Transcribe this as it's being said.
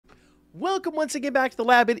Welcome once again back to the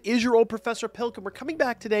lab. It is your old Professor Pilk, and we're coming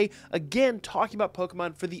back today again talking about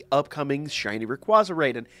Pokemon for the upcoming Shiny Rayquaza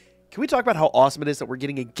raid. And can we talk about how awesome it is that we're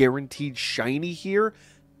getting a guaranteed Shiny here?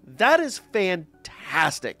 That is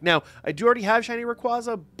fantastic. Now, I do already have Shiny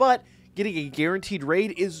Rayquaza, but getting a guaranteed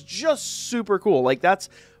raid is just super cool. Like, that's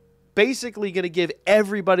basically going to give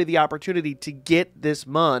everybody the opportunity to get this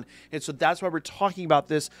mon, and so that's why we're talking about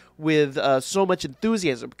this with so much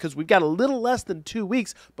enthusiasm, because we've got a little less than 2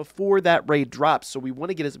 weeks before that raid drops. So we want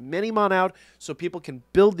to get as many mon out so people can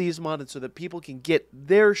build these mon and so that people can get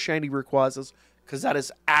their Shiny Rayquazas, because that is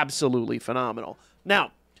absolutely phenomenal.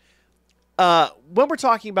 Now, when we're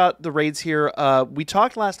talking about the raids here, we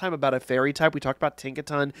talked last time about a fairy type. We talked about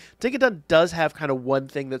Tinkaton. Tinkaton does have kind of one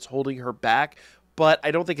thing that's holding her back, but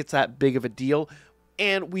I don't think it's that big of a deal.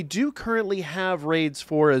 And we do currently have raids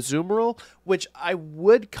for Azumarill, which I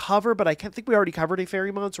would cover, but I can't think we already covered a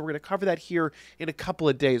Fairymon, so we're going to cover that here in a couple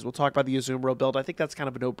of days. We'll talk about the Azumarill build. I think that's kind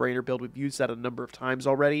of a no-brainer build. We've used that a number of times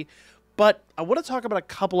already. But I want to talk about a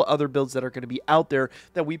couple of other builds that are going to be out there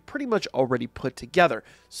that we pretty much already put together.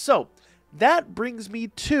 So that brings me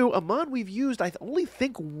to a mon we've used, I only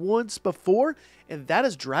think, once before, and that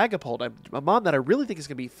is Dragapult. A mon that I really think is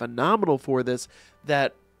going to be phenomenal for this,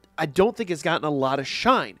 that I don't think has gotten a lot of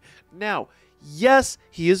shine. Now, yes,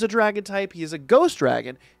 he is a dragon type, he is a ghost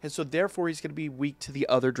dragon, and so therefore he's going to be weak to the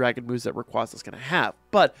other dragon moves that Rayquaza is going to have.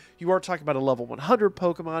 But you are talking about a level 100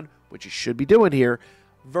 Pokemon, which you should be doing here,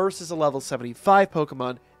 versus a level 75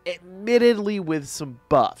 Pokemon, admittedly with some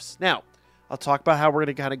buffs. Now, I'll talk about how we're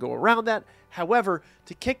going to kind of go around that. However,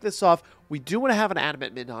 to kick this off, we do want to have an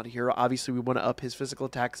Adamant Min on here. Obviously, we want to up his physical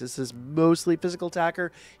attacks. This is mostly physical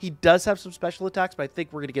attacker. He does have some special attacks, but I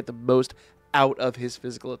think we're going to get the most out of his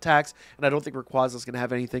physical attacks. And I don't think Rayquaza is going to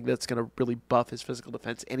have anything that's going to really buff his physical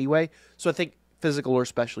defense anyway. So I think physical or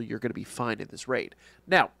special, you're going to be fine in this raid.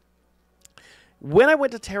 Now, when I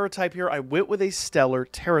went to Terra type here, I went with a Stellar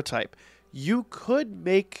Terra type. You could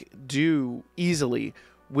make do easily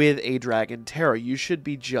with a Dragon Terra. You should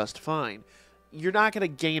be just fine. You're not going to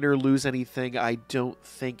gain or lose anything, I don't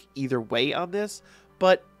think, either way on this,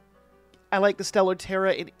 but I like the Stellar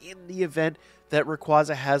Terra, and in the event that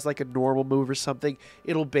Rayquaza has like a normal move or something,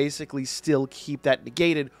 it'll basically still keep that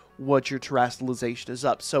negated once your Terastallization is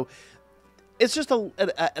up. So it's just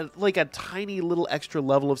like a tiny little extra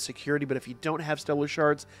level of security, but if you don't have Stellar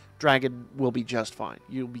Shards, Dragon will be just fine.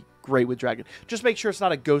 You'll be great with Dragon. Just make sure it's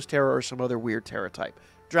not a Ghost Terra or some other weird Terra type.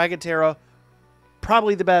 Dragon Terra,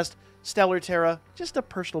 probably the best. Stellar Terra, just a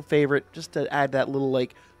personal favorite, just to add that little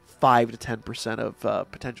like 5 to 10%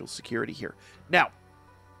 of potential security here. Now,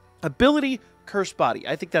 ability, Cursed Body.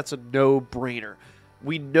 I think that's a no-brainer.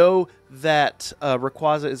 We know that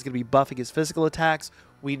Rayquaza is going to be buffing his physical attacks.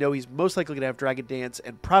 We know he's most likely going to have Dragon Dance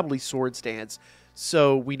and probably Swords Dance.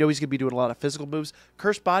 So we know he's going to be doing a lot of physical moves.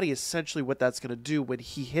 Cursed Body, essentially what that's going to do when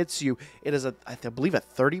he hits you, it is I believe a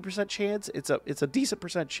 30% chance. It's a decent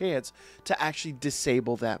percent chance to actually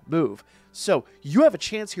disable that move. So you have a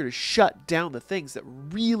chance here to shut down the things that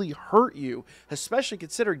really hurt you, especially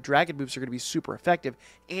considering dragon moves are going to be super effective,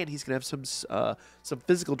 and he's going to have some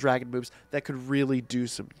physical dragon moves that could really do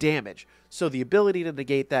some damage. So the ability to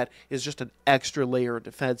negate that is just an extra layer of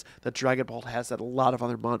defense that Dragapult has that a lot of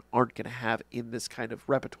other mon aren't going to have in this kind of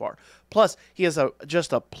repertoire. Plus, he has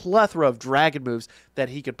just a plethora of dragon moves that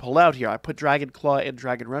he could pull out here. I put Dragon Claw and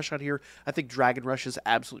Dragon Rush on here. I think Dragon Rush is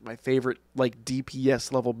absolutely my favorite like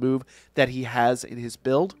DPS level move that he has in his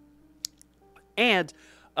build. And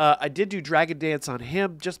I did do Dragon Dance on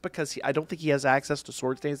him just because I don't think he has access to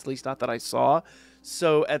Swords Dance, at least not that I saw.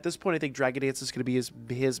 So at this point, I think Dragon Dance is going to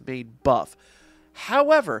be his main buff.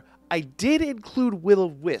 However, I did include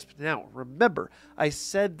Will-O-Wisp. Now, remember, I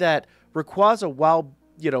said that Rayquaza, while,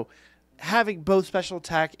 having both special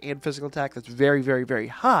attack and physical attack that's very, very, very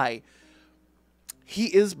high, he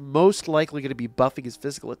is most likely going to be buffing his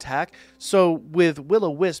physical attack. So with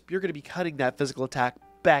Will-O-Wisp, you're going to be cutting that physical attack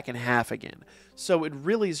back in half again. So it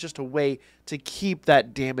really is just a way to keep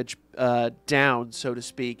that damage down, so to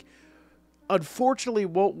speak. Unfortunately,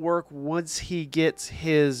 won't work once he gets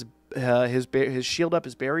his shield up,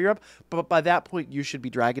 his barrier up, but by that point you should be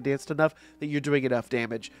Dragon Danced enough that you're doing enough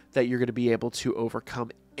damage that you're going to be able to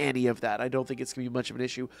overcome any of that. I don't think it's going to be much of an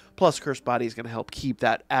issue. Plus, Cursed Body is going to help keep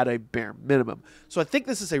that at a bare minimum. So I think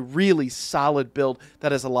this is a really solid build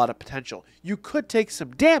that has a lot of potential. You could take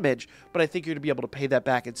some damage, but I think you're going to be able to pay that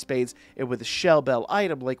back in spades, and with a Shell Bell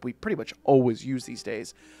item like we pretty much always use these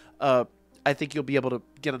days, I think you'll be able to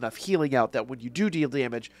get enough healing out that when you do deal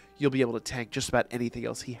damage, you'll be able to tank just about anything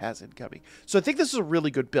else he has incoming. So I think this is a really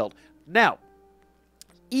good build. Now,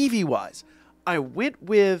 Eevee-wise, I went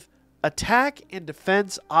with attack and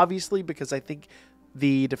defense, obviously, because I think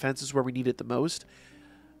the defense is where we need it the most.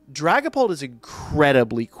 Dragapult is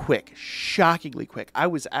incredibly quick, shockingly quick. I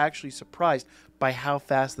was actually surprised by how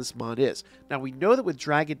fast this mon is. Now, we know that with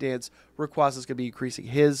Dragon Dance, Rayquaza is going to be increasing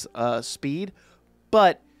his speed,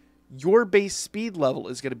 but your base speed level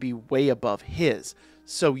is going to be way above his.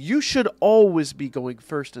 So you should always be going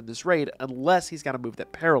first in this raid, unless he's got a move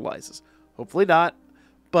that paralyzes. Hopefully not,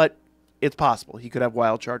 but it's possible. He could have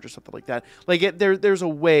Wild Charge or something like that. Like, there's a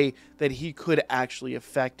way that he could actually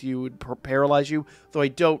affect you and paralyze you, though I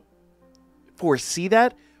don't foresee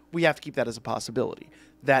that. We have to keep that as a possibility.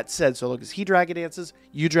 That said, so long as he Dragon Dances,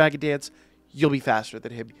 you Dragon Dance, you'll be faster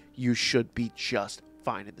than him. You should be just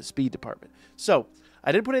fine in the speed department. So,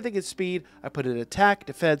 I didn't put anything in speed. I put in attack,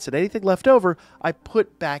 defense, and anything left over, I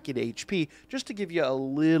put back in HP, just to give you a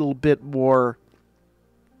little bit more,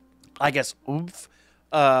 I guess, oomph.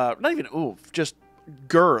 Not even oomph, just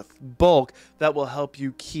girth, bulk, that will help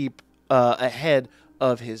you keep ahead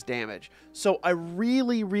of his damage. So I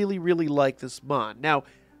really, really, really like this mon. Now,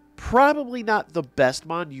 probably not the best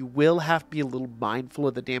mon. You will have to be a little mindful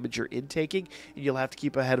of the damage you're intaking, and you'll have to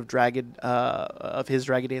keep ahead of his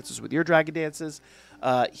Dragon Dances with your Dragon Dances.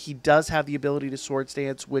 He does have the ability to Swords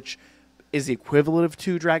Dance, which is the equivalent of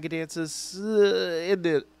 2 Dragon Dances in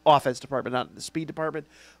the offense department, not in the speed department.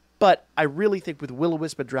 But I really think with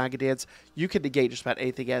Will-O-Wisp and Dragon Dance, you can negate just about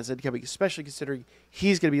anything as incoming, especially considering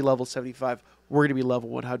he's going to be level 75, we're going to be level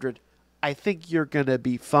 100. I think you're going to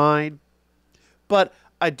be fine, but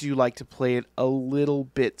I do like to play it a little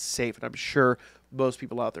bit safe, and I'm sure most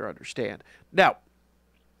people out there understand. Now,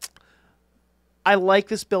 I like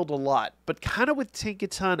this build a lot, but kind of with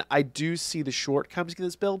Tinkaton, I do see the shortcomings in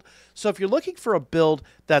this build. So if you're looking for a build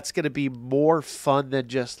that's going to be more fun than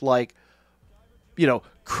just like, you know,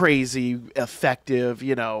 crazy effective,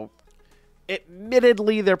 you know,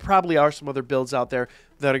 admittedly, there probably are some other builds out there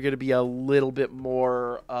that are going to be a little bit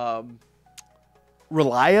more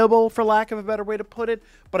reliable, for lack of a better way to put it.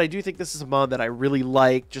 But I do think this is a mon that I really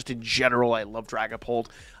like. Just in general, I love Dragapult.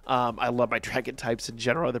 I love my dragon types in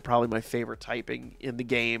general. They're probably my favorite typing in the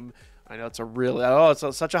game. I know it's a really,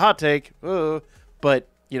 it's such a hot take. But,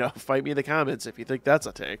 you know, fight me in the comments if you think that's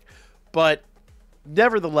a take. But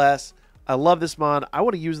nevertheless, I love this mon. I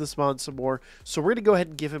want to use this mon some more. So we're going to go ahead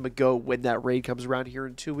and give him a go when that raid comes around here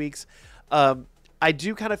in 2 weeks. I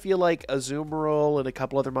do kind of feel like Azumarill and a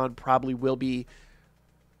couple other mon probably will be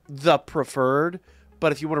the preferred.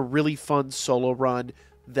 But if you want a really fun solo run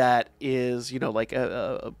that is, you know, like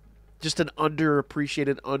just an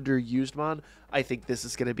underappreciated, underused mon, I think this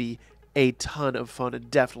is going to be a ton of fun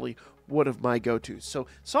and definitely one of my go-tos. So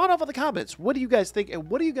sound off in the comments. What do you guys think, and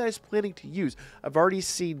what are you guys planning to use? I've already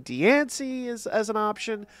seen Diancie as an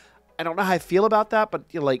option. I don't know how I feel about that, but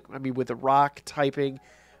you know, like, I mean, with the rock typing,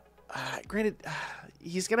 granted,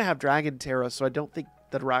 he's going to have Dragon Terra, so I don't think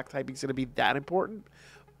that rock typing is going to be that important.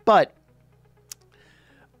 But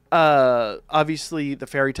obviously the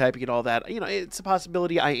fairy typing and all that, you know, it's a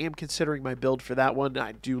possibility. I am considering my build for that one.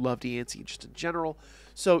 I do love Diancie just in general.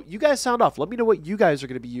 So you guys sound off. Let me know what you guys are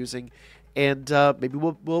going to be using, and maybe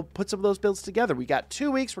we'll put some of those builds together. We got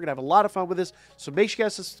 2 weeks. We're going to have a lot of fun with this. So make sure you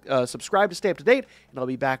guys subscribe to stay up to date, and I'll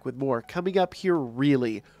be back with more coming up here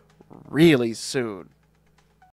really, really soon.